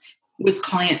business was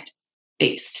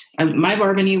client-based. My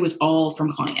revenue was all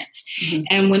from clients. Mm-hmm.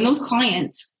 And when those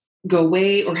clients go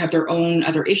away or have their own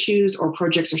other issues or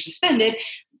projects are suspended,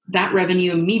 that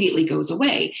revenue immediately goes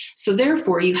away. So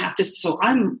therefore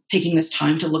I'm taking this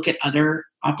time to look at other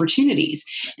opportunities.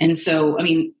 And so,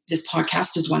 this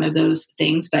podcast is one of those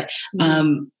things, but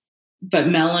Mel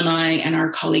and I and our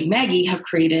colleague Maggie have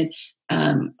created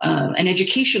an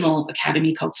educational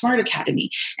academy called Smart Academy.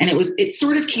 And it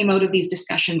sort of came out of these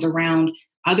discussions around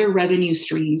other revenue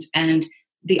streams and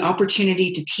the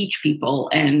opportunity to teach people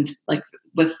and like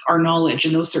with our knowledge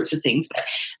and those sorts of things. But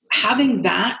having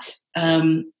that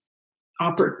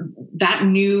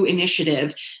new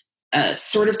initiative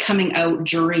sort of coming out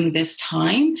during this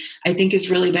time, I think is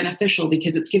really beneficial,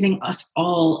 because it's giving us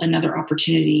all another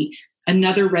opportunity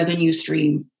another revenue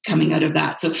stream coming out of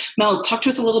that. So Mel, talk to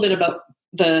us a little bit about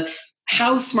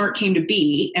how Smart came to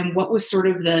be and what was sort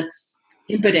of the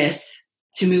impetus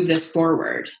to move this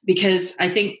forward. Because I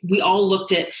think we all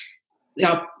looked at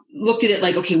it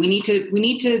like, okay, we need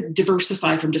to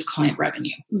diversify from just client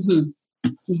revenue. Mm-hmm.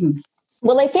 Mm-hmm.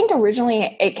 Well, I think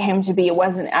originally it came to be, it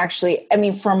wasn't actually, I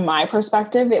mean, from my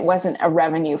perspective, it wasn't a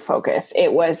revenue focus.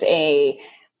 There was a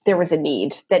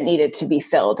need that needed to be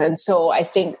filled. And so I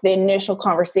think the initial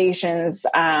conversations,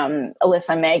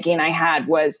 Alyssa, Maggie, and I had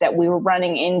was that we were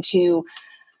running into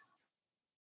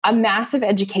a massive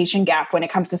education gap when it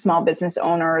comes to small business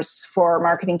owners for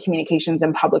marketing, communications,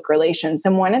 and public relations.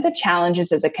 And one of the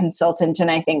challenges as a consultant, and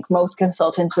I think most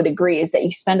consultants would agree, is that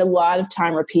you spend a lot of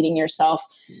time repeating yourself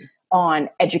on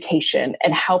education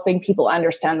and helping people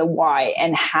understand the why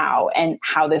and how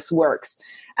this works.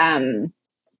 And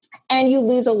you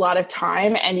lose a lot of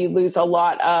time and you lose a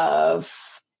lot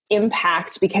of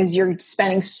impact because you're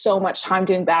spending so much time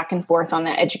doing back and forth on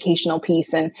that educational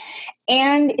piece. And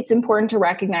it's important to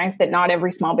recognize that not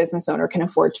every small business owner can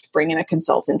afford to bring in a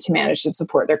consultant to manage and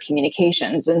support their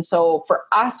communications. And so for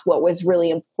us, what was really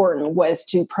important was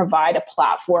to provide a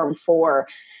platform for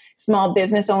small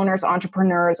business owners,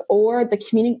 entrepreneurs, or the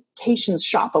communications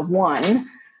shop of one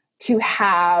to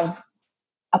have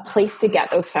a place to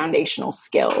get those foundational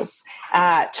skills,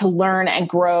 to learn and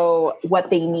grow what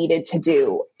they needed to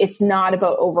do. It's not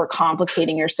about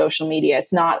overcomplicating your social media.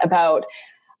 It's not about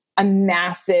a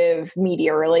massive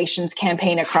media relations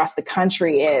campaign across the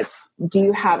country. It's, do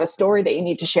you have a story that you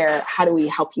need to share? How do we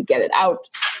help you get it out?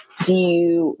 Do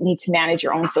you need to manage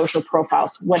your own social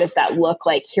profiles? What does that look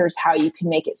like? Here's how you can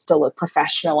make it still look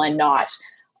professional and not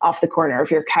off the corner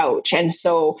of your couch. And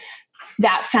so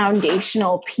that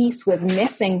foundational piece was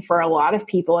missing for a lot of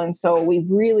people. And so we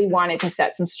really wanted to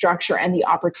set some structure and the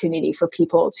opportunity for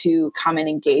people to come and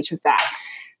engage with that.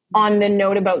 On the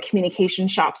note about communication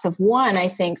shops of one, I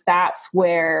think that's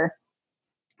where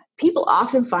people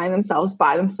often find themselves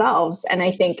by themselves. And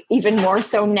I think even more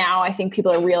so now, I think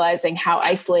people are realizing how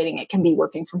isolating it can be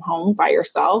working from home by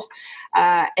yourself,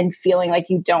 and feeling like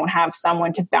you don't have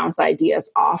someone to bounce ideas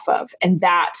off of. And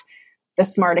that the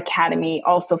Smart Academy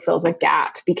also fills a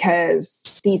gap,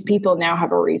 because these people now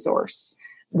have a resource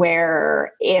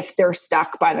where if they're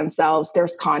stuck by themselves,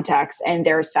 there's contacts and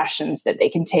there are sessions that they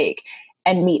can take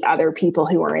and meet other people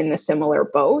who are in the similar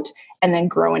boat and then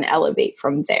grow and elevate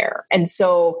from there. And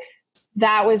so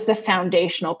that was the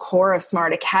foundational core of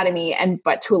Smart Academy.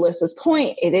 But to Alyssa's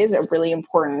point, it is a really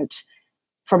important,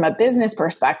 from a business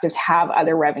perspective, to have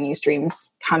other revenue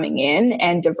streams coming in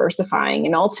and diversifying.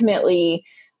 And ultimately,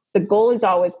 the goal is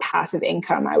always passive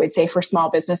income. I would say for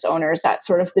small business owners, that's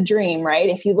sort of the dream, right?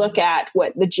 If you look at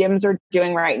what the gyms are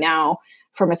doing right now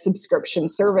from a subscription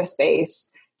service base,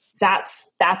 that's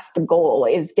the goal.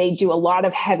 Is they do a lot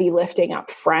of heavy lifting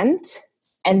up front,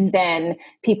 and then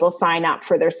people sign up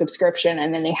for their subscription,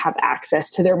 and then they have access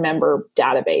to their member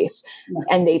database,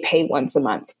 and they pay once a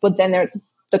month. But then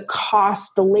the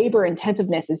cost, the labor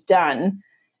intensiveness is done,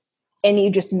 and you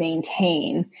just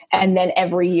maintain. And then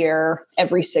every year,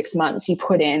 every 6 months, you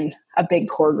put in a big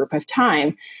core group of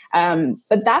time.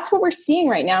 But that's what we're seeing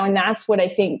right now. And that's what I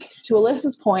think, to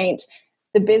Alyssa's point,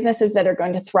 the businesses that are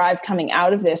going to thrive coming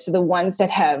out of this are the ones that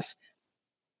have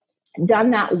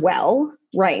done that well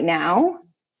right now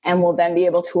and will then be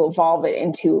able to evolve it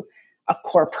into a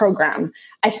core program.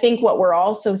 I think what we're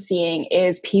also seeing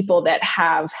is people that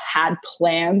have had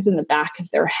plans in the back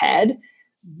of their head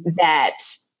that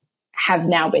have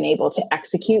now been able to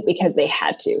execute because they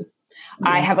had to.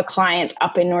 I have a client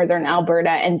up in Northern Alberta,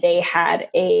 and they had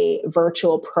a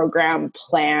virtual program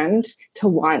planned to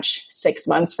launch 6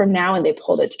 months from now, and they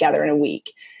pulled it together in a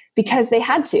week because they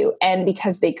had to and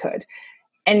because they could.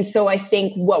 And so I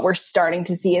think what we're starting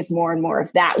to see is more and more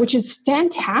of that, which is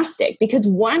fantastic, because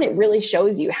one, it really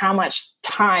shows you how much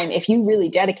time, if you really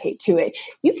dedicate to it,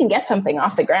 you can get something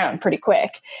off the ground pretty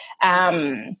quick.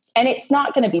 And it's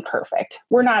not going to be perfect.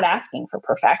 We're not asking for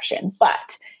perfection,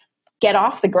 but get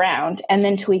off the ground and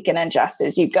then tweak and adjust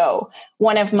as you go.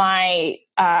 One of my,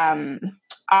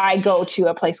 I go to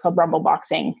a place called Rumble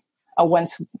Boxing a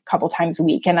couple times a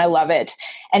week, and I love it.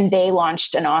 And they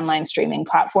launched an online streaming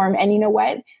platform. And you know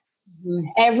what? Mm-hmm.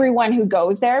 Everyone who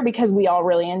goes there, because we all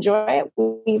really enjoy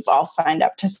it, we've all signed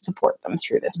up to support them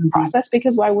through this process,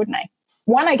 because why wouldn't I?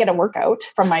 One, I get a workout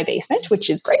from my basement, which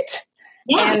is great.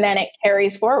 Yeah. And then it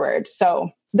carries forward.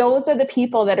 So those are the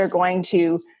people that are going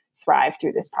to thrive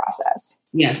through this process.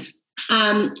 Yes.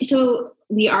 So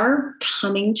we are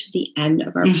coming to the end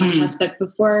of our podcast, but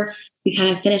before we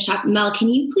kind of finish up, Mel, can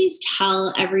you please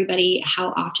tell everybody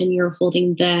how often you're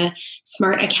holding the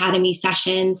Smart Academy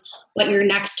sessions, what your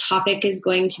next topic is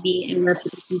going to be, and where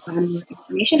people can find more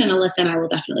information? And Alyssa and I will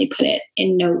definitely put it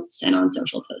in notes and on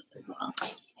social posts as well.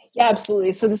 Yeah,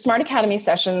 absolutely. So the Smart Academy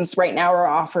sessions right now are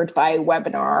offered by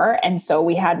webinar. And so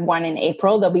we had one in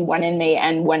April, there'll be one in May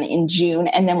and one in June,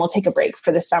 and then we'll take a break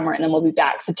for the summer, and then we'll be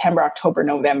back September, October,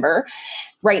 November.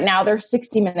 Right now, they're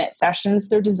 60-minute sessions.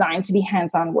 They're designed to be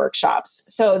hands-on workshops.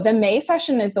 So the May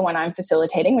session is the one I'm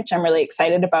facilitating, which I'm really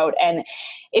excited about. And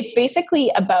it's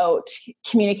basically about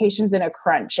communications in a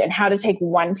crunch and how to take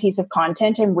one piece of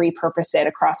content and repurpose it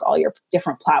across all your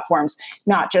different platforms,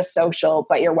 not just social,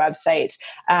 but your website,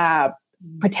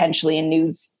 potentially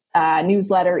a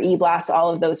newsletter, e-blast,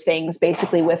 all of those things,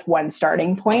 basically with one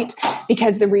starting point,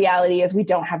 because the reality is we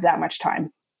don't have that much time.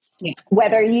 Yeah.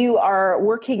 Whether you are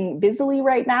working busily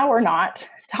right now or not,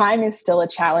 time is still a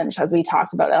challenge, as we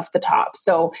talked about off the top.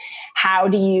 So how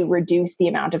do you reduce the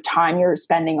amount of time you're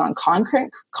spending on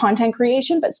content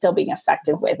creation, but still being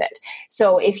effective with it?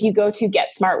 So if you go to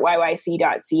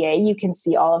getsmartyyc.ca, you can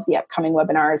see all of the upcoming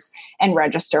webinars and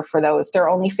register for those. They're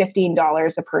only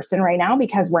 $15 a person right now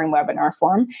because we're in webinar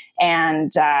form,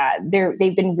 and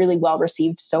they've been really well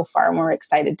received so far, and we're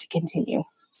excited to continue.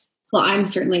 Well, I'm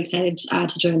certainly excited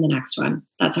to join the next one.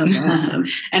 That sounds awesome.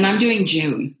 And I'm doing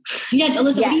June. Yeah,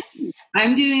 Alyssa, yes.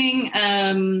 I'm doing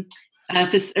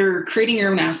creating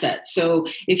your own assets. So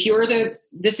if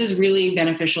this is really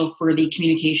beneficial for the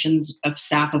communications of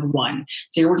staff of one.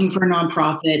 So you're working for a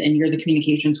nonprofit and you're the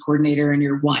communications coordinator and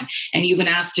you're one. And you've been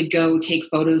asked to go take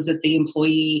photos at the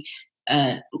employee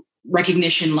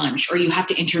recognition lunch, or you have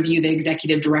to interview the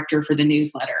executive director for the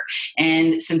newsletter,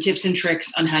 and some tips and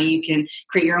tricks on how you can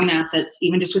create your own assets,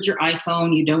 even just with your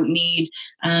iPhone. You don't need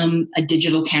a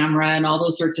digital camera and all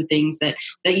those sorts of things that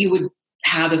you would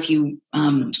have if you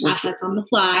assets on the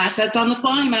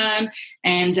fly, man,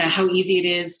 and how easy it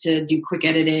is to do quick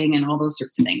editing and all those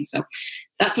sorts of things. So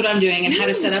that's what I'm doing, and how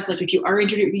to set up, like if you are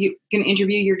you can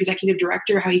interview your executive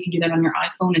director, how you can do that on your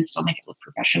iPhone and still make it look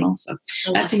professional. So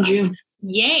that's in June.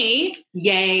 Yay.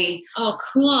 Oh,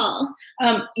 cool.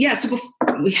 So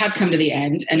we have come to the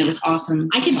end, and it was awesome.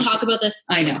 I can talk about this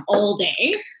all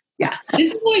day. Yeah.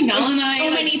 This is why Mel and I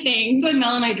so many things. So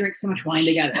Mel and I drink so much wine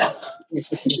together.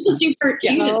 Let's do part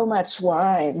 2. So much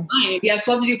wine. Yes,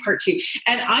 we'll have to do part 2.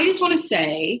 And I just want to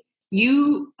say,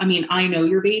 I know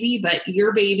your baby, but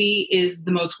your baby is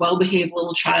the most well-behaved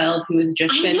little child who has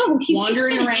just been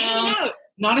wandering around.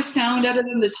 Not a sound out of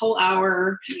him this whole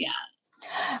hour. Yeah.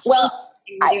 Well,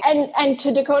 and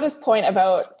to Dakota's point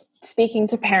about speaking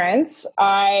to parents,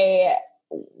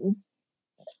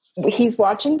 he's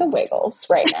watching The Wiggles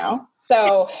right now.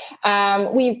 So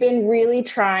we've been really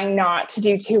trying not to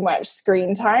do too much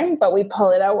screen time, but we pull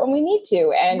it out when we need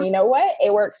to. And you know what?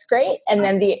 It works great. And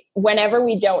then whenever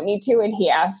we don't need to and he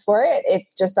asks for it,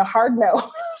 it's just a hard no.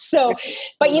 So,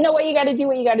 but you know what? You got to do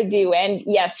what you got to do. And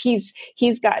yes, he's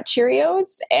got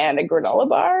Cheerios and a granola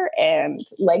bar and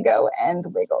Lego and The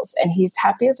Wiggles, and he's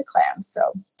happy as a clam.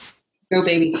 So go,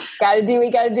 baby. Got to do what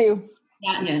you got to do.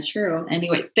 That's true.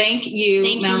 Anyway, thank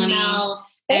you, Melanie. Mel.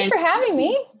 Thanks for having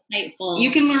me. Insightful.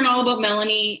 You can learn all about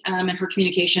Melanie and her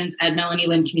communications at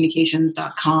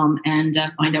melanielindcommunications.com and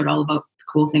find out all about the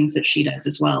cool things that she does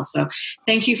as well. So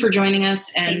thank you for joining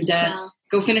us, and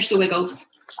go finish The Wiggles.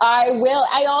 I will.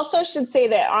 I also should say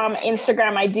that on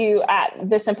Instagram, I do at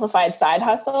The Simplified Side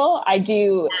Hustle. I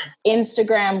do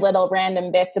Instagram little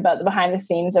random bits about the behind the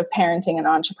scenes of parenting and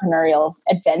entrepreneurial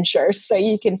adventures. So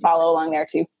you can follow along there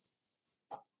too.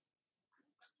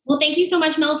 Well, thank you so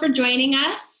much, Mel, for joining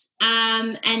us.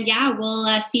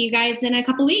 We'll see you guys in a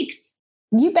couple weeks.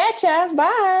 You betcha.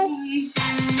 Bye.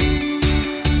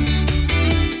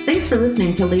 Thanks for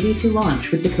listening to Ladies Who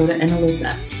Launch with Dakota and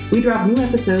Alyssa. We drop new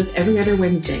episodes every other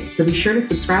Wednesday, so be sure to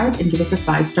subscribe and give us a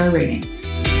 5-star rating.